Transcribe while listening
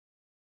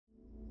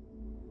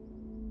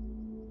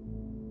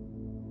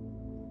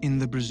In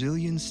the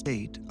Brazilian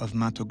state of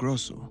Mato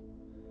Grosso,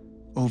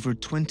 over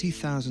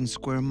 20,000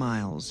 square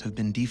miles have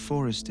been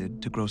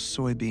deforested to grow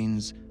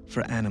soybeans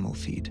for animal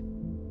feed.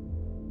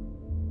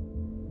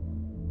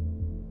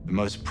 The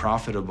most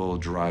profitable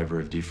driver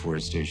of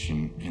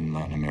deforestation in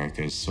Latin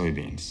America is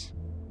soybeans.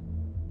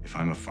 If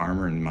I'm a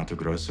farmer in Mato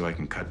Grosso, I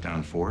can cut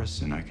down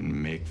forests and I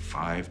can make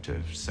 $500 to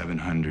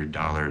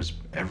 $700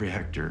 every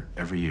hectare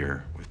every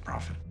year with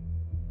profit.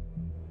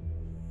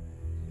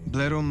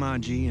 Blero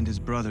Maggi and his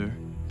brother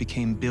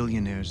became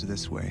billionaires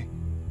this way.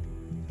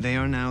 They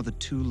are now the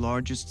two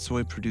largest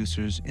soy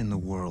producers in the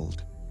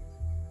world.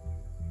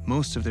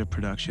 Most of their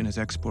production is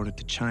exported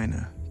to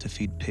China to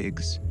feed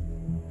pigs.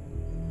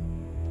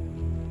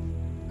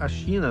 A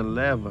China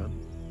leva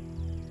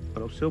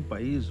para o seu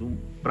país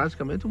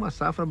praticamente uma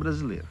safra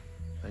brasileira.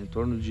 Em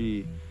torno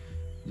de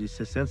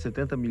 60,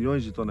 70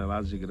 milhões de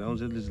toneladas de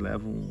grãos eles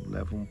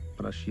levam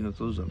para a China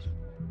todos os anos.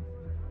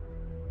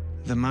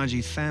 The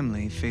Maggi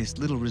family faced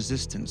little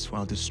resistance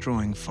while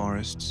destroying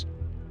forests,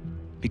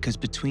 because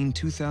between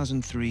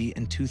 2003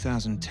 and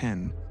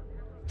 2010,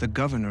 the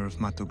governor of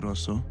Mato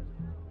Grosso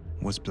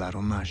was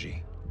Blero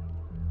Maggi.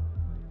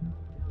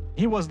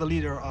 He was the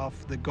leader of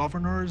the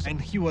governors,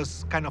 and he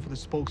was kind of the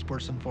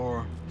spokesperson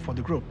for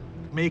the group,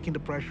 making the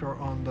pressure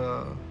on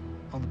the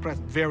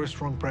president, very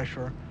strong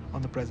pressure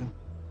on the president.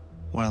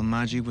 While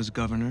Maggi was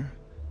governor,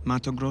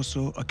 Mato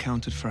Grosso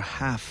accounted for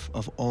half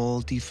of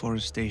all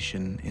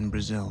deforestation in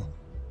Brazil.